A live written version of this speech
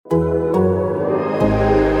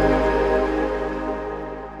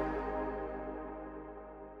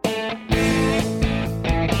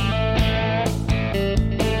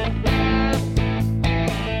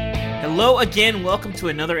again, welcome to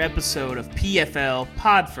another episode of PFL,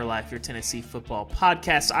 Pod for Life, your Tennessee football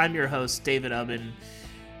podcast. I'm your host, David Ubben.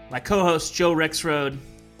 My co-host, Joe Rexrode,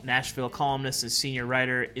 Nashville columnist and senior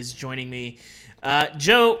writer, is joining me.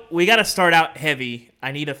 Joe, we got to start out heavy.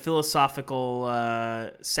 I need a philosophical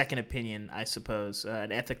second opinion, I suppose,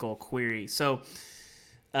 an ethical query. So,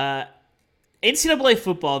 NCAA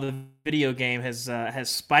football, the video game, has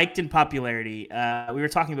spiked in popularity. We were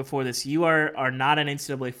talking before this. You are not an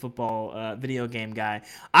NCAA football video game guy.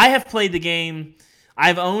 I have played the game.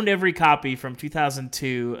 I've owned every copy from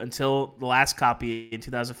 2002 until the last copy in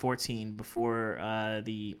 2014 before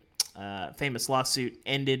the famous lawsuit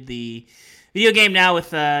ended the video game. Now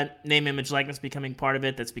with name, image, likeness becoming part of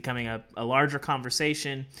it, that's becoming a larger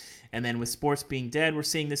conversation. And then with sports being dead, we're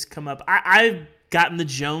seeing this come up. I've gotten the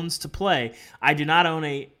Jones to play. I do not own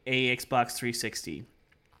a Xbox 360.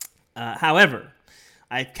 However,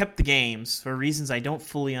 I kept the games for reasons I don't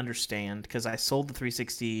fully understand because I sold the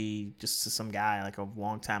 360 just to some guy like a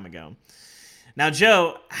long time ago. Now,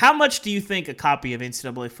 Joe, how much do you think a copy of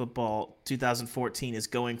NCAA Football 2014 is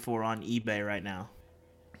going for on eBay right now?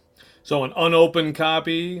 So an unopened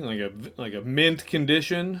copy, like a mint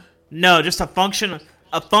condition? No, just a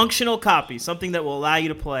functional copy, something that will allow you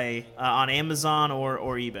to play on Amazon or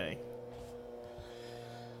eBay.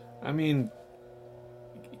 I mean,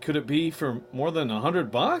 could it be for more than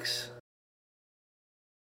 $100?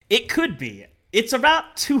 It could be. It's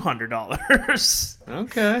about $200.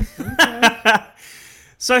 Okay.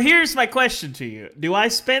 So here's my question to you. Do I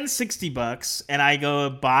spend $60 and I go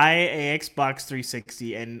buy a Xbox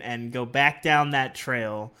 360 and go back down that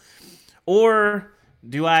trail? Or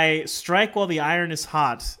do I strike while the iron is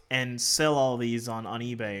hot and sell all these on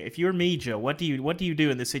eBay? If you're me, Joe, what do you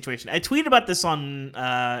do in this situation? I tweeted about this on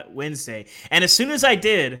Wednesday, and as soon as I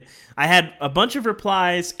did, I had a bunch of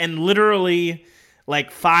replies and literally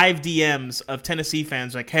like 5 DMs of Tennessee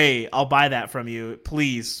fans like, "Hey, I'll buy that from you.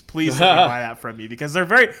 Please let me buy that from you," because they're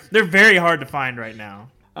very hard to find right now.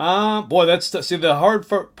 Boy, the hard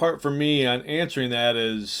part for me on answering that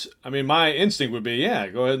is, I mean, my instinct would be, yeah,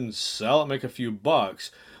 go ahead and sell it, make a few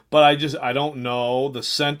bucks. But I don't know the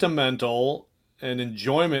sentimental and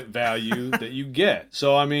enjoyment value that you get.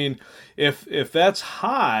 So, I mean, if that's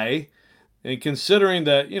high, and considering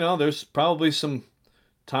that, there's probably some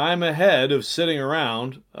time ahead of sitting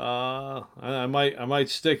around, I might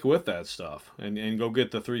stick with that stuff and go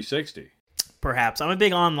get the 360. Perhaps. I'm a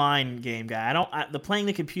big online game guy. The playing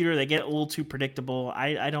the computer, they get a little too predictable.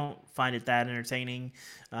 I don't find it that entertaining.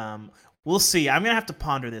 We'll see. I'm going to have to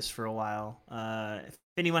ponder this for a while. If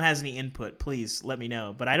anyone has any input, please let me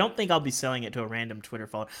know. But I don't think I'll be selling it to a random Twitter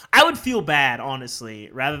follower. I would feel bad,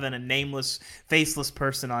 honestly, rather than a nameless, faceless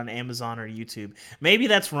person on Amazon or YouTube. Maybe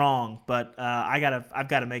that's wrong, but I've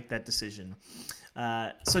got to make that decision.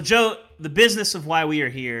 So, Joe, the business of why we are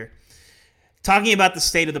here, talking about the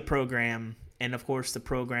state of the program, and, of course, the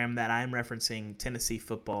program that I'm referencing, Tennessee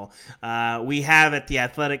football. We have at The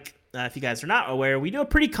Athletic, if you guys are not aware, we do a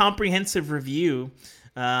pretty comprehensive review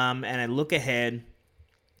and a look ahead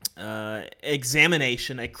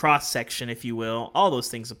examination, a cross-section, if you will. All those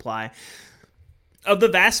things apply. Of the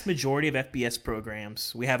vast majority of FBS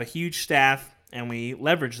programs, we have a huge staff, and we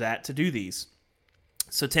leverage that to do these.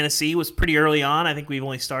 So Tennessee was pretty early on. I think we've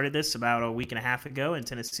only started this about a week and a half ago, and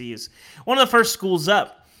Tennessee is one of the first schools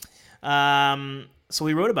up. So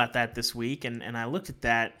we wrote about that this week, and I looked at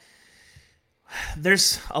that.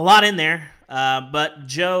 There's a lot in there, but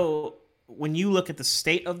Joe, when you look at the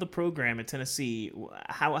state of the program in Tennessee,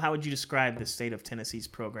 how would you describe the state of Tennessee's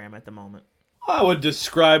program at the moment? I would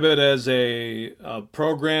describe it as a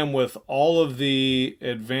program with all of the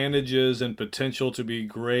advantages and potential to be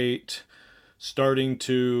great, starting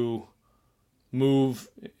to move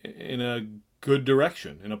in a good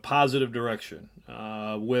direction, in a positive direction,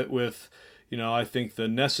 with I think the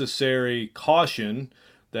necessary caution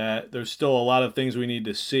that there's still a lot of things we need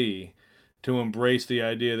to see to embrace the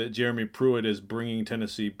idea that Jeremy Pruitt is bringing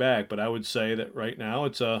Tennessee back. But I would say that right now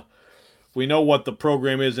we know what the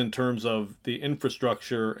program is in terms of the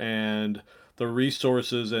infrastructure and the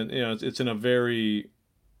resources, and it's on a very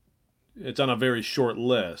short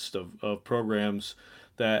list of programs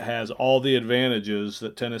that has all the advantages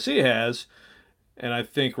that Tennessee has. And I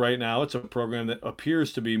think right now it's a program that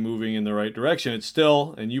appears to be moving in the right direction. It's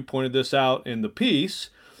still, and you pointed this out in the piece,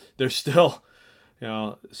 there's still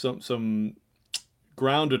some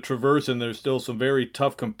ground to traverse, and there's still some very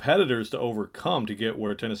tough competitors to overcome to get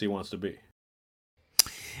where Tennessee wants to be.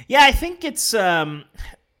 Yeah, I think it's I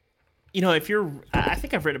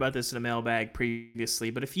think I've written about this in a mailbag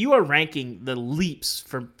previously, but if you are ranking the leaps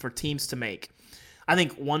for teams to make, I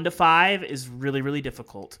think 1 to 5 is really, really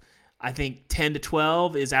difficult. I think 10 to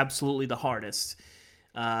 12 is absolutely the hardest.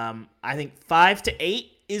 I think 5 to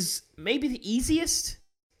 8 is maybe the easiest.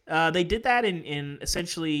 They did that in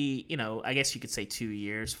essentially, I guess you could say 2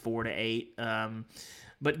 years, 4 to 8.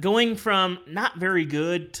 But going from not very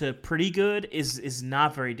good to pretty good is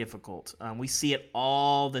not very difficult. We see it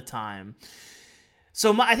all the time.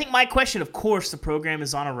 So I think my question, of course, the program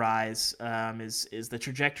is on a rise. Is the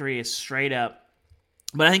trajectory is straight up.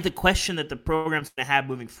 But I think the question that the program's going to have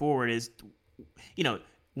moving forward is,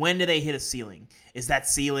 when do they hit a ceiling? Is that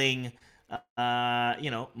ceiling,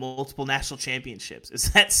 multiple national championships?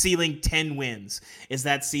 Is that ceiling 10 wins? Is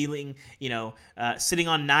that ceiling, sitting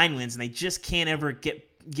on 9 wins and they just can't ever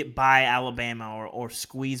get by Alabama or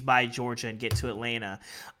squeeze by Georgia and get to Atlanta?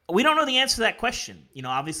 We don't know the answer to that question.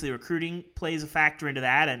 Obviously recruiting plays a factor into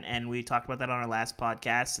that, and we talked about that on our last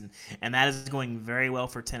podcast, and that is going very well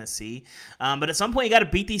for Tennessee. But at some point, you got to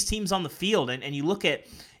beat these teams on the field, and you look at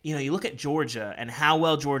Georgia and how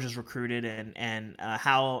well Georgia's recruited and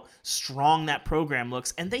how strong that program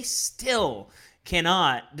looks, and they still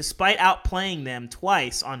cannot, despite outplaying them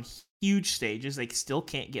twice on huge stages, they still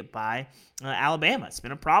can't get by Alabama. It's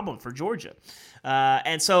been a problem for Georgia.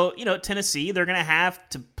 And so, Tennessee, they're going to have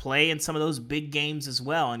to play in some of those big games as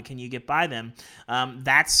well. And can you get by them?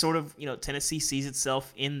 That's sort of, Tennessee sees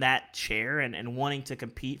itself in that chair and wanting to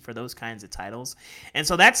compete for those kinds of titles. And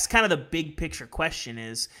so that's kind of the big picture question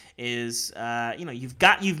is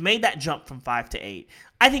you've made that jump from 5 to 8.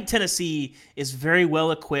 I think Tennessee is very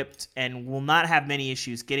well equipped and will not have many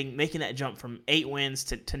issues making that jump from 8 wins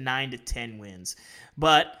to 9 to 10 wins.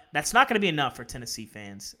 But that's not going to be enough for Tennessee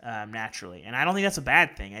fans, naturally. And I don't think that's a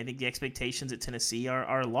bad thing. I think the expectations at Tennessee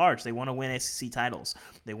are large. They want to win SEC titles.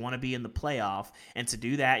 They want to be in the playoff. And to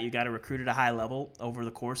do that, you got to recruit at a high level over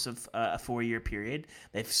the course of a 4-year period.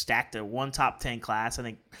 They've stacked one top 10 class. I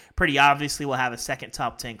think pretty obviously we'll have a second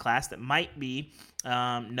top 10 class that might be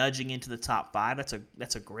nudging into the top 5.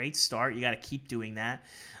 That's a great start. You got to keep doing that.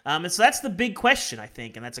 And so that's the big question, I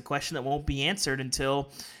think, and that's a question that won't be answered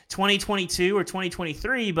until 2022 or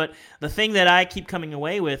 2023. But the thing that I keep coming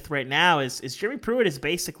away with right now is Jeremy Pruitt is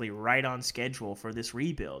basically right on schedule for this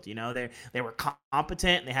rebuild. They were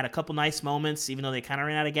competent, and they had a couple nice moments, even though they kind of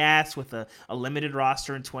ran out of gas with a limited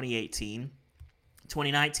roster in 2018.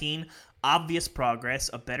 2019, obvious progress,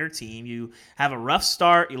 a better team. You have a rough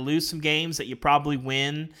start. You lose some games that you probably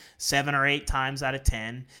win 7 or 8 times out of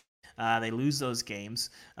 10. They lose those games.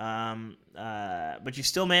 But you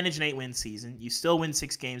still manage an 8-win season. You still win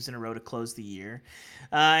 6 games in a row to close the year.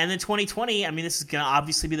 And then 2020, this is going to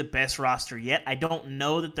obviously be the best roster yet. I don't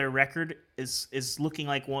know that their record is looking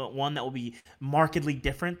like one that will be markedly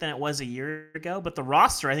different than it was a year ago. But the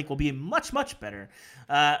roster, I think, will be much, much better.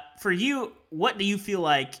 For you, what do you feel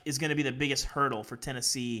like is going to be the biggest hurdle for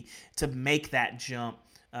Tennessee to make that jump?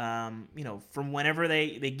 From whenever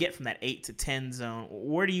they get from that 8 to 10 zone,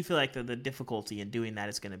 where do you feel like the difficulty in doing that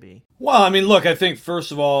is going to be? Well, look, I think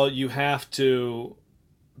first of all, you have to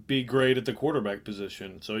be great at the quarterback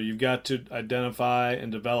position. So you've got to identify and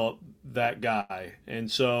develop that guy. And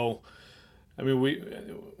so,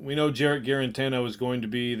 we know Jarrett Guarantano is going to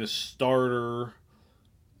be the starter,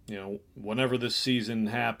 whenever this season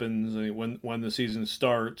happens, when the season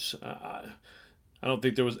starts. I don't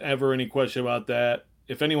think there was ever any question about that.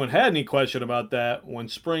 If anyone had any question about that, when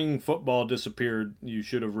spring football disappeared, you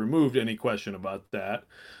should have removed any question about that.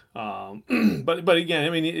 But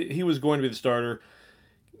again, he was going to be the starter.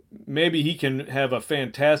 Maybe he can have a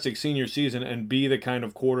fantastic senior season and be the kind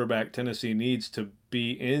of quarterback Tennessee needs to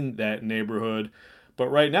be in that neighborhood. But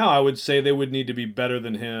right now, I would say they would need to be better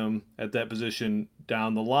than him at that position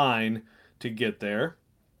down the line to get there.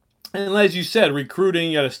 And as you said,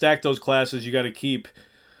 recruiting, you got to stack those classes. You got to keep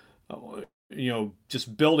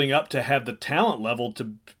just building up to have the talent level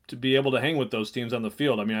to be able to hang with those teams on the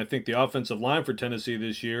field. I think the offensive line for Tennessee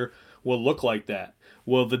this year will look like that.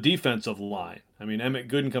 Well, the defensive line. Emmett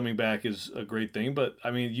Gooden coming back is a great thing, but,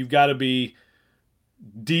 you've got to be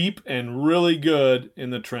deep and really good in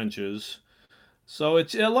the trenches. So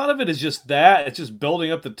a lot of it is just that. It's just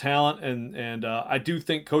building up the talent, and I do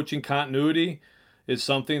think coaching continuity is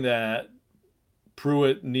something that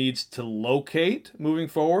Pruitt needs to locate moving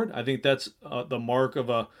forward. I think that's the mark of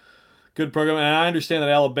a good program. And I understand that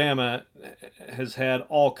Alabama has had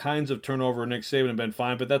all kinds of turnover. Nick Saban and been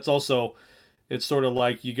fine, but that's also, it's sort of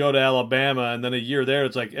like you go to Alabama and then a year there,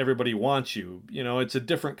 it's like everybody wants you. It's a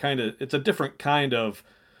different kind of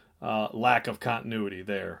lack of continuity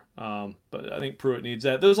there. But I think Pruitt needs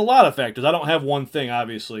that. There's a lot of factors. I don't have one thing,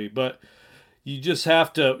 obviously, but you just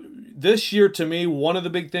have to. This year, to me, one of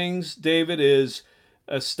the big things, David, is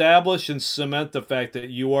establish and cement the fact that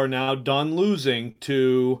you are now done losing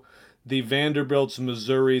to the Vanderbilts,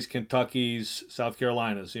 Missouris, Kentuckys, South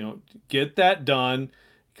Carolinas. Get that done,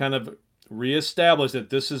 kind of reestablish that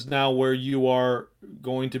this is now where you are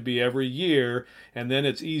going to be every year, and then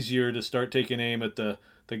it's easier to start taking aim at the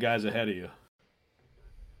guys ahead of you.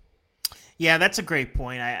 Yeah, that's a great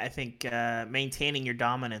point. I think maintaining your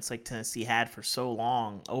dominance like Tennessee had for so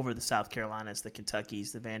long over the South Carolinas, the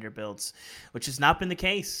Kentuckys, the Vanderbilts, which has not been the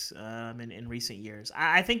case in recent years.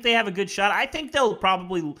 I think they have a good shot. I think they'll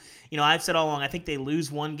probably, I've said all along, I think they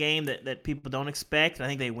lose one game that people don't expect. I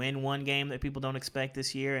think they win one game that people don't expect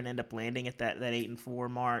this year and end up landing at that 8-4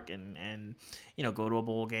 mark and go to a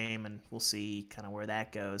bowl game, and we'll see kind of where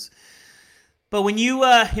that goes. But when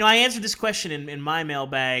I answered this question in my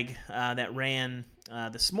mailbag that ran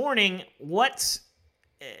this morning.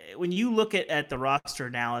 When you look at the roster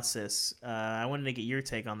analysis, I wanted to get your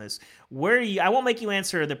take on this. I won't make you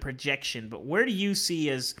answer the projection, but where do you see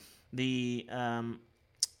as the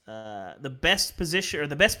best position or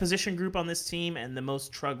the best position group on this team and the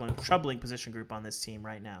most troubling position group on this team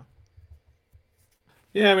right now?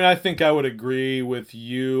 Yeah, I think I would agree with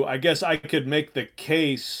you. I guess I could make the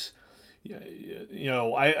case.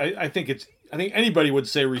 I think anybody would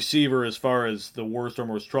say receiver as far as the worst or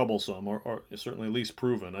most troublesome, or certainly least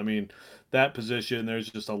proven. That position,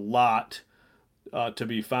 there's just a lot to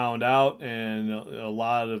be found out and a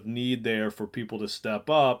lot of need there for people to step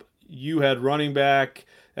up. You had running back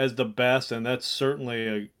as the best, and that's certainly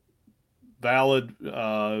a valid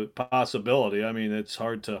possibility. It's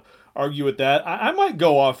hard to argue with that. I might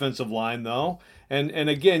go offensive line, though. And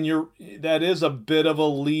again, that is a bit of a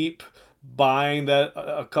leap, buying that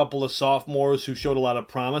a couple of sophomores who showed a lot of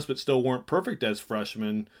promise but still weren't perfect as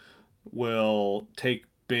freshmen will take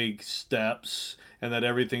big steps and that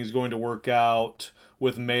everything's going to work out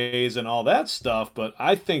with Mays and all that stuff. But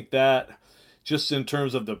I think that just in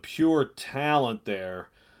terms of the pure talent there,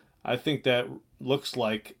 I think that looks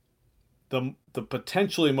like the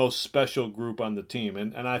potentially most special group on the team.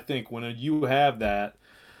 And I think when you have that,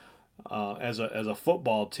 as a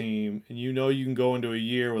football team, and you can go into a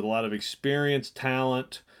year with a lot of experience,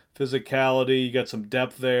 talent, physicality, you got some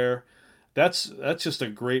depth there. That's just a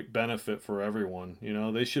great benefit for everyone.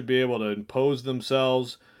 They should be able to impose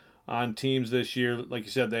themselves on teams this year. Like you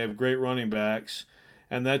said, they have great running backs,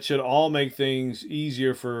 and that should all make things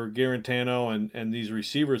easier for Guarantano and these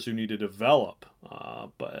receivers who need to develop.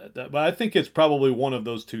 But I think it's probably one of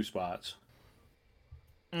those two spots.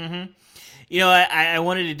 Mm-hmm. I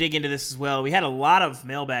wanted to dig into this as well. We had a lot of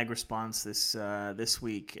mailbag response this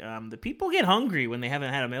week. The people get hungry when they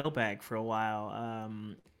haven't had a mailbag for a while.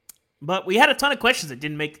 But we had a ton of questions that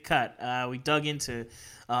didn't make the cut. We dug into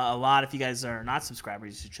a lot. If you guys are not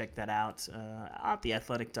subscribers, you should check that out at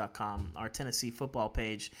theathletic.com, our Tennessee football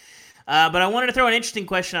page. But I wanted to throw an interesting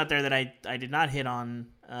question out there that I did not hit on.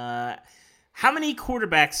 How many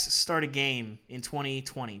quarterbacks start a game in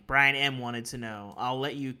 2020? Brian M. wanted to know. I'll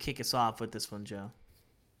let you kick us off with this one, Joe.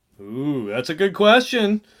 Ooh, that's a good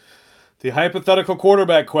question. The hypothetical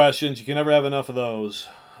quarterback questions, you can never have enough of those.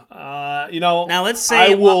 Now let's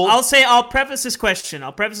say I'll preface this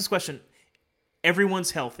question.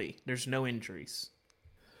 Everyone's healthy. There's no injuries.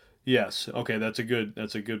 Yes. Okay, that's a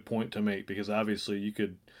good point to make, because obviously you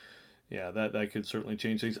could, that could certainly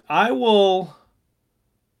change things. I will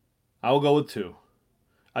go with 2.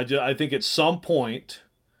 I think at some point,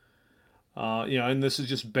 and this is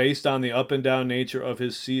just based on the up and down nature of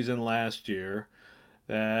his season last year,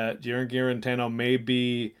 that Jarrett Guarantano may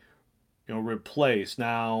be, replaced.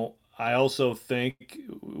 Now, I also think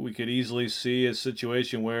we could easily see a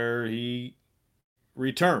situation where he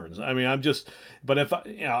returns. But if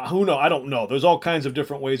who knows? I don't know. There's all kinds of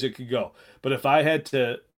different ways it could go. But if I had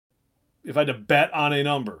to bet on a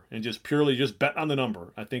number and just purely bet on the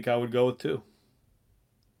number, I think I would go with 2.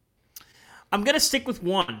 I'm going to stick with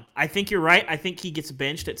 1. I think you're right. I think he gets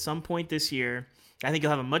benched at some point this year. I think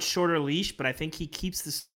he'll have a much shorter leash, but I think he keeps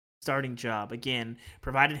the starting job. Again,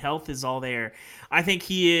 provided health is all there. I think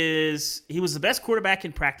he was the best quarterback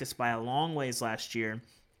in practice by a long ways last year.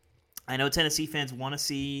 I know Tennessee fans want to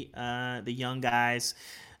see the young guys.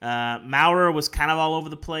 Maurer was kind of all over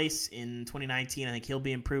the place in 2019. I think he'll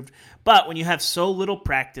be improved. But when you have so little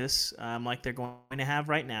practice, like they're going to have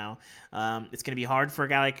right now, it's going to be hard for a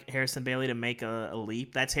guy like Harrison Bailey to make a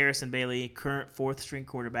leap. That's Harrison Bailey, current 4th-string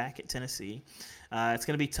quarterback at Tennessee. It's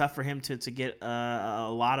going to be tough for him to get a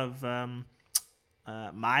lot of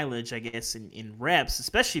mileage, I guess, in reps,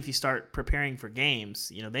 especially if you start preparing for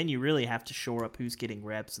games. Then you really have to shore up who's getting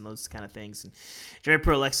reps and those kind of things. And Jerry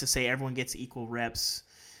Pro likes to say everyone gets equal reps.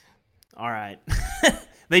 All right.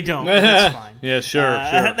 They don't. That's fine. Yeah, sure.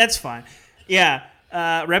 That's fine. Yeah.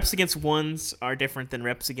 Reps against ones are different than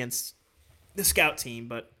reps against the scout team,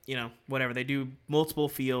 but whatever. They do multiple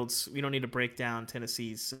fields. We don't need to break down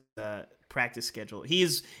Tennessee's practice schedule. He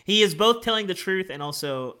is both telling the truth and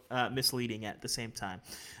also misleading at the same time.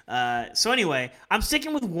 So anyway, I'm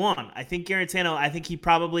sticking with one. I think Garantano, I think he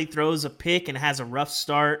probably throws a pick and has a rough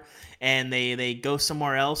start, and they go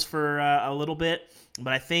somewhere else for a little bit.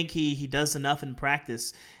 But I think he does enough in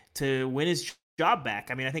practice to win his job back.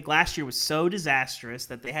 I mean, I think last year was so disastrous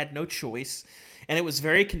that they had no choice, and it was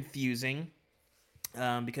very confusing.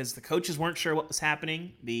 Because the coaches weren't sure what was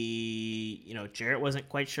happening. Jarrett wasn't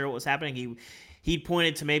quite sure what was happening. He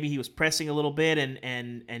pointed to maybe he was pressing a little bit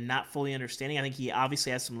and not fully understanding. I think he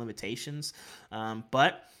obviously has some limitations,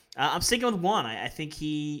 but I'm sticking with one. I think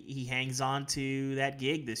he hangs on to that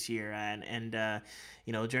gig this year, and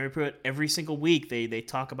Jeremy Pruitt, every single week they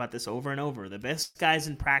talk about this over and over. The best guys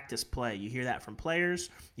in practice play. You hear that from players.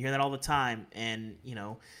 You hear that all the time, and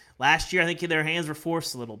last year, I think their hands were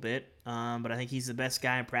forced a little bit, but I think he's the best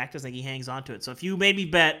guy in practice. I think he hangs on to it. So if you maybe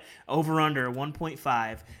bet over/under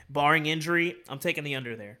 1.5, barring injury, I'm taking the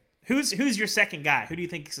under there. Who's your second guy? Who do you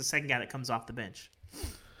think is the second guy that comes off the bench?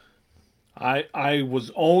 I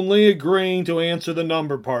was only agreeing to answer the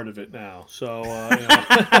number part of it now. So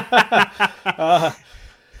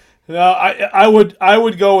no, I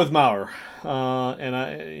would go with Maurer, and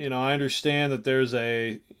I understand that there's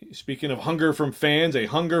speaking of hunger from fans, a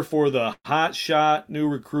hunger for the hot shot new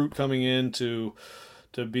recruit coming in to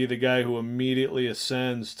be the guy who immediately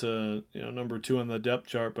ascends to number 2 on the depth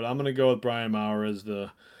chart. But I'm going to go with Brian Maurer as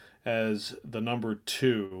the number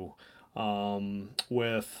 2. And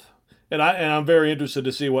I'm very interested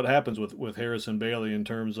to see what happens with Harrison Bailey in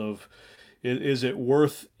terms of is it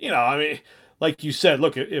worth I mean, like you said,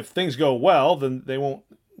 look, if things go well, then they won't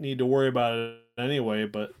need to worry about it anyway.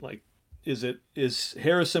 But is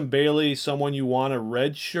Harrison Bailey someone you want a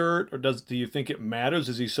red shirt, or do you think it matters?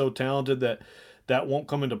 Is he so talented that won't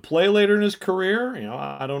come into play later in his career?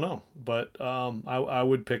 I don't know, but I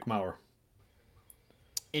would pick Maurer.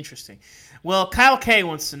 Interesting. Well, Kyle K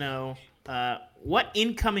wants to know what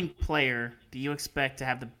incoming player do you expect to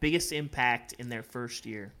have the biggest impact in their first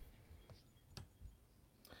year?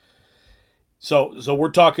 So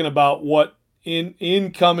we're talking about what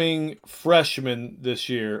incoming freshman this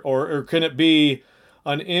year, or can it be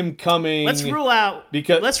an incoming? Let's rule out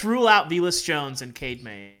Velus Jones and Cade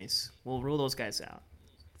Mays. We'll rule those guys out.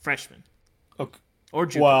 Freshmen. Okay. Or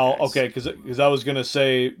junior guys. Okay, because I was gonna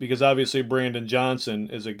say, because obviously Brandon Johnson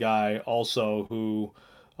is a guy also who,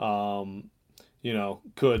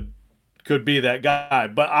 could be that guy.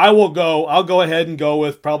 But I'll go ahead and go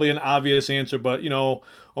with probably an obvious answer, but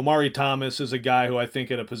Omari Thomas is a guy who I think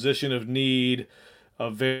at a position of need, a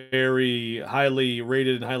very highly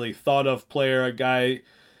rated and highly thought of player, a guy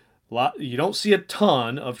you don't see a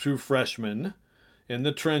ton of true freshmen in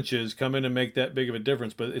the trenches come in and make that big of a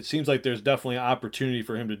difference, but it seems like there's definitely an opportunity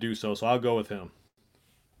for him to do so. So I'll go with him.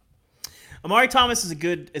 Amari Thomas is a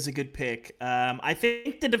good pick. I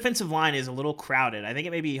think the defensive line is a little crowded. I think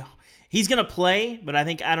it may be he's going to play, but I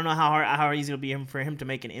don't know how easy it'll be for him to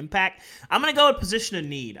make an impact. I'm going to go with position of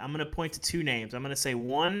need. I'm going to point to 2 names. I'm going to say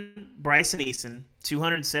one, Bryson Eason,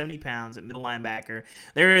 270 pounds at middle linebacker.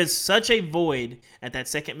 There is such a void at that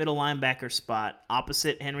second middle linebacker spot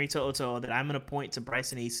opposite Henry To'oTo'o that I'm going to point to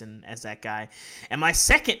Bryson Eason as that guy. And my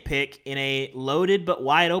second pick in a loaded but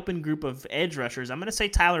wide open group of edge rushers, I'm going to say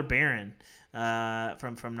Tyler Barron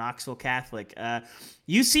from Knoxville Catholic.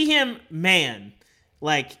 You see him, man,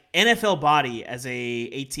 like NFL body as a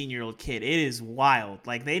 18-year-old kid. It is wild.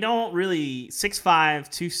 Like they don't really 6'5",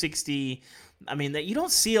 260. I mean, that you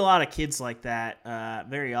don't see a lot of kids like that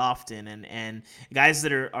very often, and guys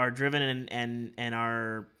that are driven and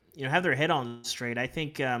are have their head on straight. I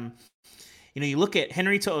think you look at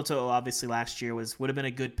Henry To'oTo'o. Obviously, last year would have been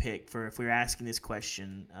a good pick for if we were asking this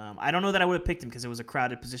question. I don't know that I would have picked him because it was a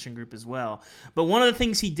crowded position group as well. But one of the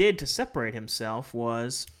things he did to separate himself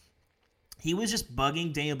was he was just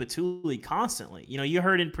bugging Daniel Bituli constantly. You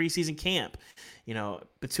heard in preseason camp,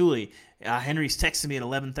 Bituli, Henry's texting me at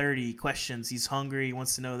 11:30 questions. He's hungry. He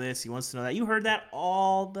wants to know this. He wants to know that. You heard that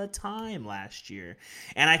all the time last year.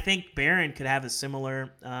 And I think Barron could have a similar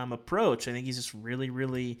approach. I think he's just really,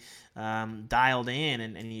 really dialed in,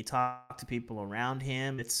 and you talk to people around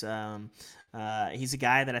him. It's he's a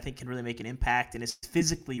guy that I think can really make an impact and is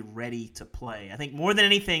physically ready to play. I think more than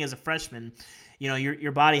anything as a freshman,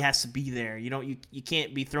 your body has to be there. You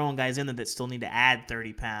can't be throwing guys in there that still need to add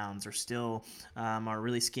 30 pounds or still are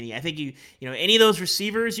really skinny. I think any of those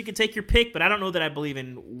receivers, you can take your pick, but I don't know that I believe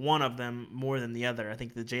in one of them more than the other. I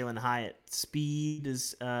think the Jalen Hyatt speed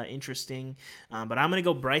is interesting, but I'm going to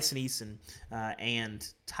go Bryson Eason and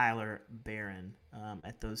Tyler Barron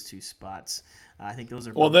at those two spots. I think those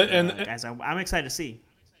are both guys I'm excited to see.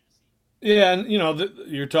 Yeah, and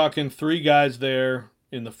you're talking three guys there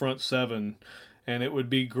in the front seven, and it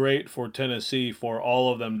would be great for Tennessee for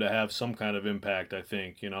all of them to have some kind of impact. I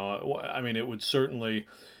think I mean, it would certainly.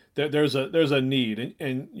 There's a need,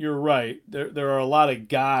 and you're right. There are a lot of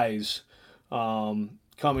guys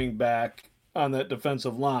coming back on that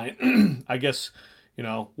defensive line. I guess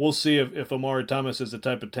we'll see if Amari Thomas is the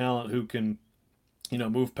type of talent who can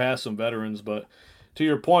move past some veterans, but. To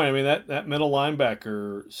your point, I mean that middle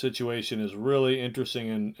linebacker situation is really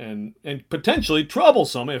interesting and potentially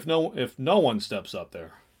troublesome if no one steps up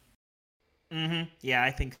there. Yeah,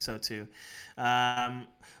 I think so too.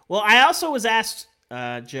 Well, I also was asked,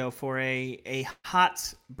 Joe, for a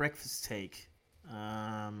hot breakfast take.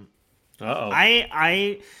 I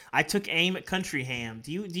took aim at Country Ham.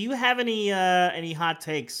 Do you have any hot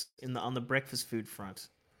takes on the breakfast food front?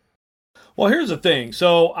 Well, here's the thing.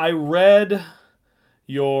 So I read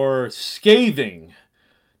your scathing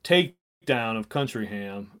takedown of Country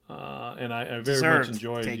Ham, and I very much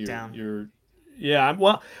enjoyed your yeah.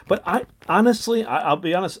 Well, but I honestly, I'll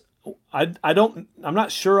be honest, I'm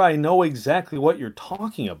not sure I know exactly what you're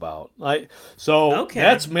talking about. That's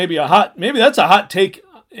that's a hot take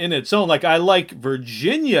in its own. Like I like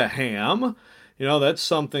Virginia ham, that's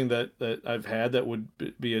something that I've had that would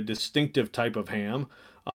be a distinctive type of ham.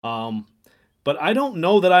 But I don't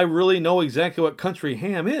know that I really know exactly what Country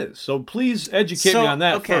Ham is. So please educate me on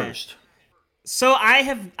that first. So I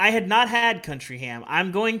had not had Country Ham.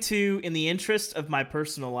 I'm going to, in the interest of my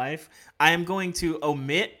personal life, I am going to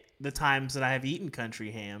omit the times that I have eaten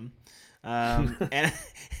Country Ham. And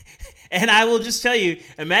I will just tell you,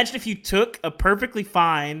 imagine if you took a perfectly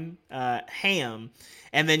fine ham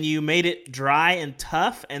and then you made it dry and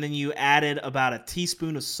tough, and then you added about a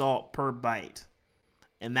teaspoon of salt per bite.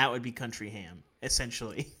 And that would be Country Ham,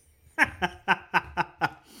 essentially.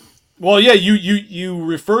 Well, yeah, you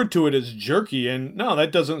referred to it as jerky, and no,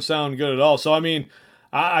 that doesn't sound good at all. So, I mean,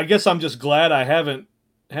 I guess I'm just glad I haven't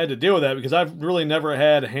had to deal with that because I've really never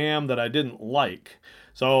had ham that I didn't like.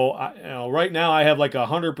 So, right now I have like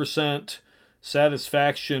 100%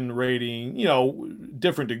 satisfaction rating,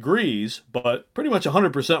 different degrees, but pretty much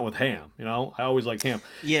 100% with ham. I always like ham.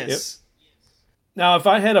 Yes. Now, if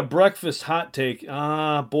I had a breakfast hot take,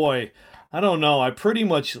 boy, I don't know. I pretty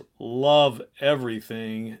much love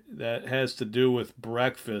everything that has to do with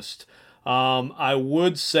breakfast. I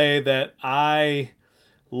would say that I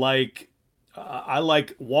like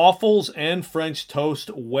waffles and French toast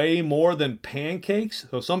way more than pancakes.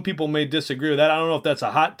 So some people may disagree with that. I don't know if that's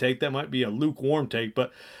a hot take. That might be a lukewarm take,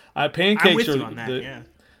 but pancakes I'm with you on that, yeah.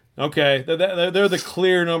 Okay. They're the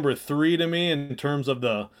clear number 3 to me in terms of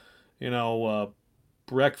the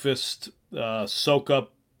breakfast soak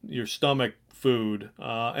up your stomach food,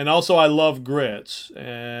 and also I love grits, but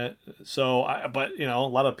a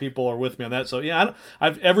lot of people are with me on that. So yeah,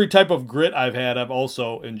 every type of grit I've had I've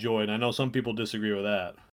also enjoyed. I know some people disagree with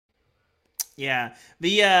that. Yeah,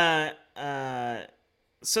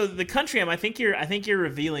 so the Country Ham, I think you're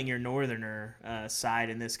revealing your northerner side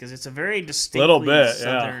in this because it's a very distinctly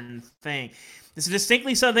southern thing. It's a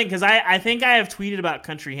distinctly southern thing because I think I have tweeted about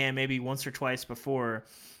Country Ham maybe once or twice before,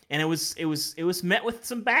 and it was met with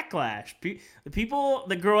some backlash. The people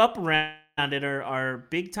that grow up around it are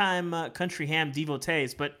big time Country Ham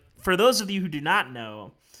devotees. But for those of you who do not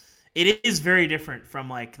know, it is very different from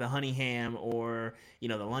like the honey ham or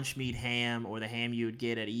the lunch meat ham or the ham you would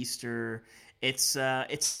get at Easter. It's a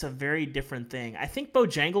very different thing. I think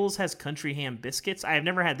Bojangles has Country Ham biscuits. I have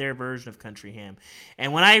never had their version of Country Ham,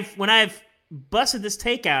 and when I've busted this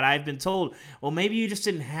takeout, I've been told, well, maybe you just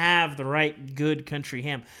didn't have the right good Country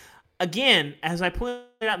Ham. Again, as I pointed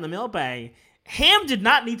out in the mailbag, ham did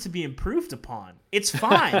not need to be improved upon. It's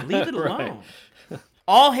fine. Leave it alone.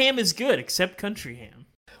 All ham is good except Country Ham.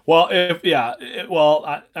 Well, now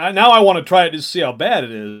I want to try it to see how bad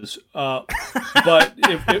it is. But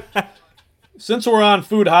since we're on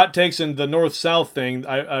food hot takes and the north-south thing,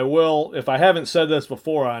 I will, if I haven't said this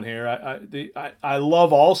before on here, I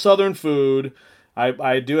love all Southern food.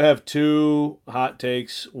 I do have 2 hot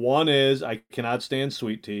takes. One is I cannot stand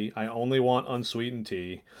sweet tea. I only want unsweetened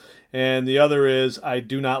tea. And the other is I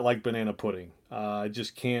do not like banana pudding. I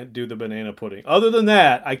just can't do the banana pudding. Other than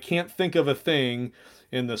that, I can't think of a thing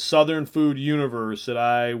in the Southern food universe that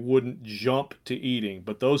I wouldn't jump to eating.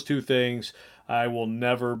 But those 2 things I will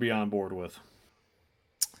never be on board with.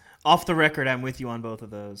 Off the record, I'm with you on both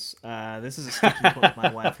of those. This is a sticking point with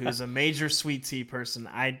my wife, who's a major sweet tea person.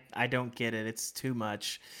 I don't get it. It's too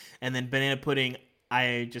much. And then banana pudding,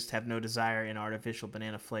 I just have no desire in artificial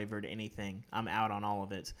banana flavored anything. I'm out on all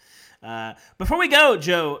of it. Before we go,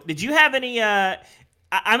 Joe, did you have any?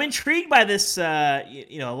 I'm intrigued by this. A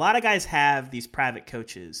lot of guys have these private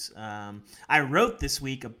coaches. I wrote this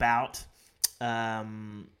week about.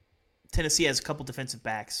 Tennessee has a couple defensive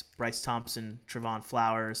backs, Bryce Thompson, Trevon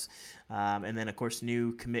Flowers, and then, of course,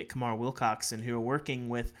 new commit Kamar Wilcoxon, who are working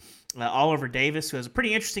with Oliver Davis, who has a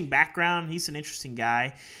pretty interesting background. He's an interesting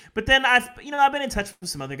guy. But then I've been in touch with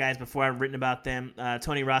some other guys before. I've written about them.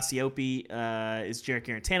 Tony Racioppi is Jarek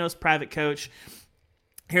Garantano's private coach.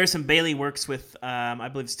 Harrison Bailey works with, I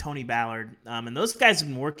believe it's Tony Ballard. And those guys have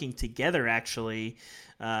been working together, actually,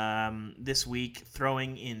 this week,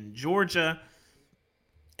 throwing in Georgia.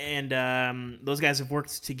 And those guys have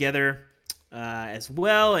worked together as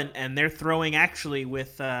well, and they're throwing actually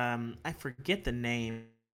with I forget the name,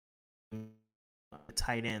 the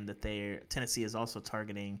tight end that Tennessee is also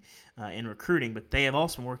targeting in recruiting, but they have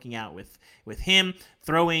also been working out with him,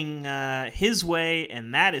 throwing his way,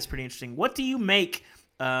 and that is pretty interesting. What do you make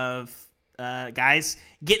of guys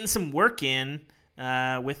getting some work in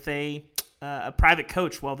with a private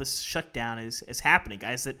coach while this shutdown is happening?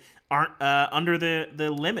 Guys that aren't under the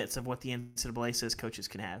limits of what the NCAA says coaches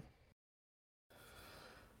can have.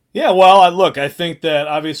 Yeah, well, I think that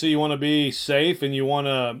obviously you want to be safe, and you want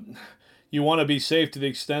to be safe to the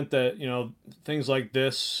extent that things like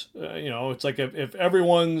this. It's like if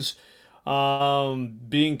everyone's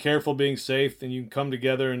being careful, being safe, then you can come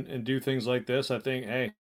together and do things like this. I think,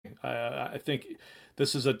 I think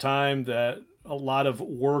this is a time that a lot of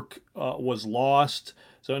work was lost.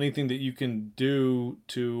 So anything that you can do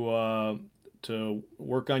to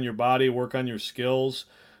work on your body, work on your skills.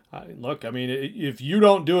 Look, if you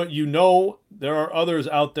don't do it, there are others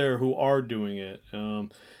out there who are doing it.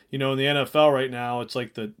 In the NFL right now, it's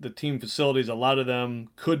like the team facilities, a lot of them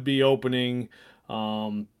could be opening,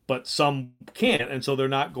 but some can't. And so they're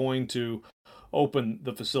not going to open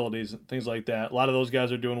the facilities and things like that. A lot of those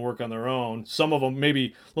guys are doing work on their own. Some of them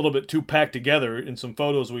maybe a little bit too packed together in some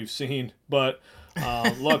photos we've seen, but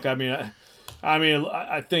look, I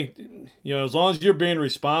think as long as you're being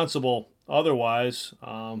responsible. Otherwise,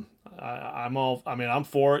 I'm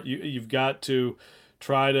for it. You've got to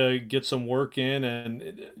try to get some work in,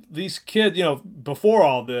 and these kids, before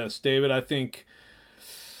all this, David, I think,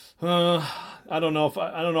 I don't know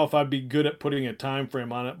if I'd be good at putting a time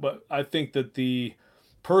frame on it, but I think that the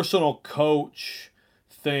personal coach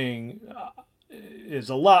thing is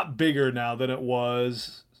a lot bigger now than it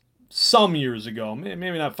was some years ago,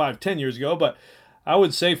 maybe not 5-10 years ago, but I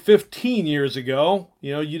would say 15 years ago,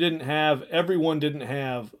 everyone didn't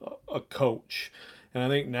have a coach. And I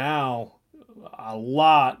think now a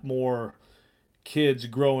lot more kids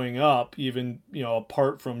growing up, even,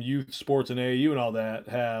 apart from youth sports and AAU and all that,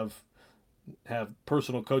 have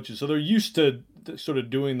personal coaches. So they're used to sort of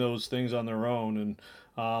doing those things on their own. And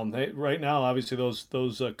right now, obviously,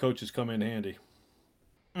 those coaches come in handy.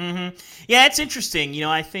 Mm-hmm. Yeah, it's interesting.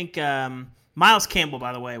 I think Miles Campbell,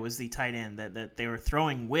 by the way, was the tight end that they were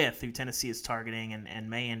throwing with, who Tennessee is targeting and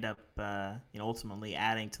may end up ultimately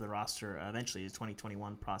adding to the roster eventually, the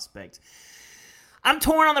 2021 prospect. I'm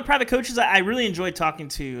torn on the private coaches. I really enjoyed talking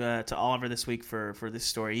to Oliver this week for this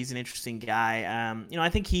story. He's an interesting guy. I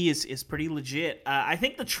think he is pretty legit. I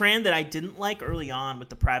think the trend that I didn't like early on with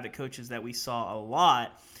the private coaches that we saw a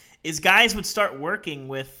lot is guys would start working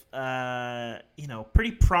with,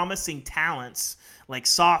 pretty promising talents like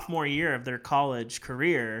sophomore year of their college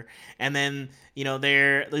career. And then,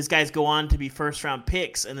 these guys go on to be first round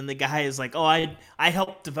picks. And then the guy is like, oh, I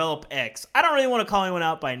helped develop X. I don't really want to call anyone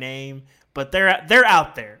out by name, but they're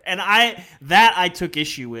out there. And I took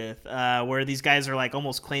issue with, where these guys are like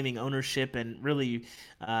almost claiming ownership and really,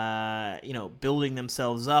 building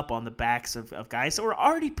themselves up on the backs of guys that were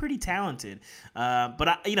already pretty talented.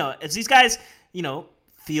 But as these guys,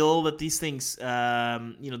 feel that these things,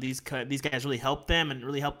 these guys really help them and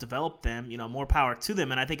really help develop them, more power to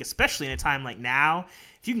them. And I think especially in a time like now,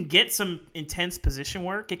 if you can get some intense position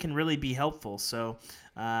work, it can really be helpful. So,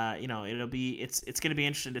 it's going to be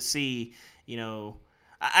interesting to see,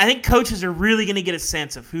 I think coaches are really going to get a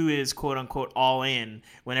sense of who is quote unquote all in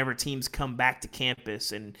whenever teams come back to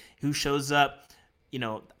campus and who shows up.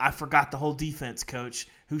 I forgot the whole defense, coach.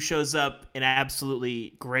 Who shows up in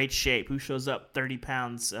absolutely great shape? Who shows up 30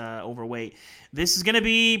 pounds overweight? This is going to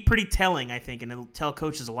be pretty telling, I think, and it'll tell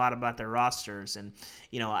coaches a lot about their rosters. And,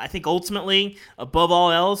 I think ultimately, above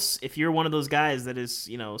all else, if you're one of those guys that is,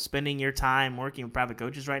 spending your time working with private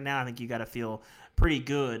coaches right now, I think you got to feel pretty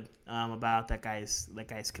good about that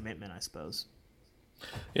guy's commitment, I suppose.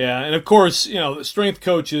 Yeah, and of course, the strength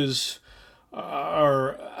coaches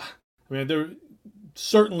are, they're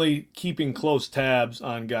certainly keeping close tabs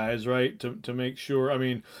on guys, right? To make sure,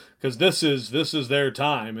 because this is their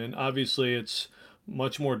time, and obviously it's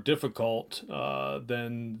much more difficult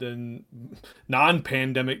than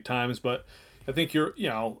non-pandemic times. But I think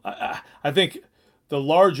I think the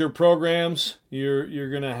larger programs,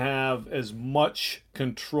 you're gonna have as much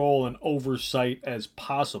control and oversight as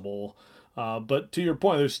possible. But to your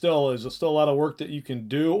point, there's still a lot of work that you can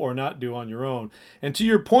do or not do on your own. And to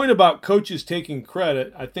your point about coaches taking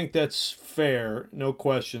credit, I think that's fair, no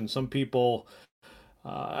question. Some people,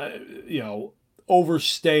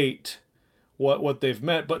 overstate what they've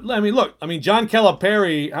meant. But look, John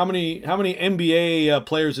Calipari, how many NBA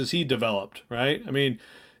players has he developed, right?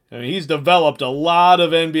 He's developed a lot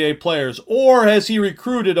of NBA players, or has he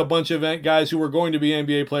recruited a bunch of guys who were going to be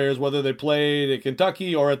NBA players, whether they played at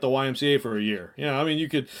Kentucky or at the YMCA for a year? You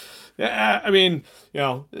could, to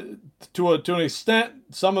an extent,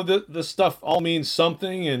 some of this stuff all means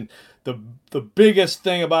something, and the biggest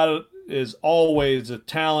thing about it is always the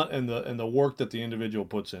talent and the work that the individual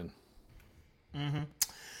puts in. Mm-hmm.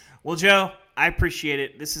 Well, Joe, I appreciate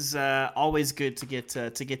it. This is always good to get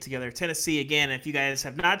together. Tennessee, again, if you guys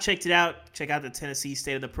have not checked it out, check out the Tennessee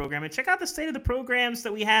State of the Program, and check out the state of the programs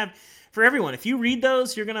that we have for everyone. If you read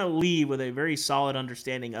those, you're going to leave with a very solid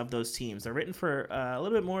understanding of those teams. They're written for a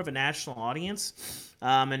little bit more of a national audience,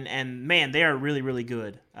 and man, they are really, really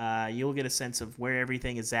good. You'll get a sense of where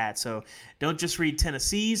everything is at. So don't just read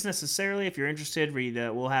Tennessee's necessarily. If you're interested, read.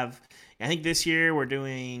 We'll have. I think this year we're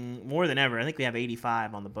doing more than ever. I think we have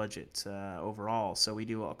 85 on the budget overall. So we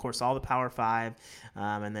do, of course, all the Power 5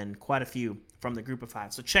 and then quite a few from the Group of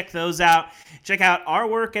 5. So check those out. Check out our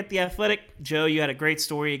work at The Athletic. Joe, you had a great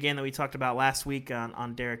story again that we talked about last week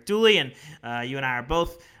on Derek Dooley, and you and I are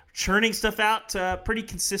both churning stuff out pretty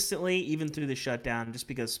consistently, even through the shutdown, just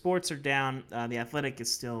because sports are down. The Athletic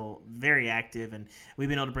is still very active, and we've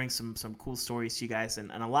been able to bring some cool stories to you guys,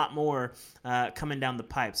 and a lot more coming down the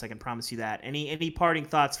pipes. I can promise you that. Any parting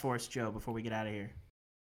thoughts for us, Joe, before we get out of here?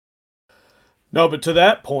 No, but to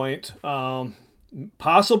that point,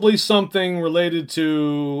 possibly something related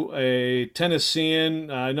to a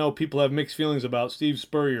Tennessean. I know people have mixed feelings about Steve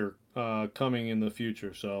Spurrier coming in the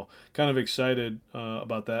future, so kind of excited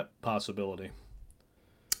about that possibility.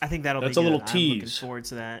 I think that's a little tease. I'm looking forward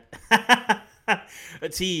to that. A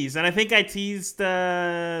tease, and I think I teased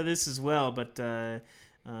this as well, but I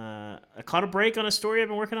caught a break on a story I've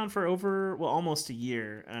been working on for almost a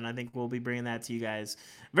year, and I think we'll be bringing that to you guys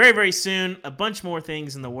very, very soon. A bunch more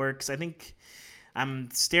things in the works. I think I'm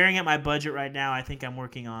staring at my budget right now. I think I'm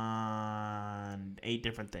working on 8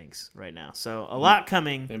 different things right now. So a lot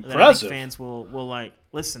coming. Impressive. That I think fans will like.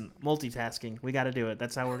 Listen, multitasking. We got to do it.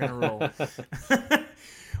 That's how we're going to roll.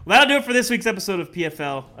 Well, that'll do it for this week's episode of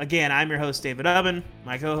PFL. Again, I'm your host, David Ubben.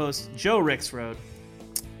 My co-host, Joe Rixroad.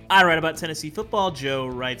 I write about Tennessee football. Joe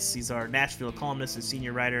writes. He's our Nashville columnist and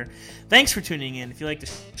senior writer. Thanks for tuning in. If you like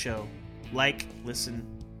the show, like, listen,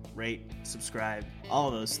 rate, subscribe, all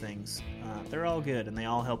of those things. They're all good, and they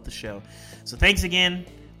all help the show. So thanks again.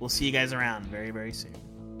 We'll see you guys around very, very soon.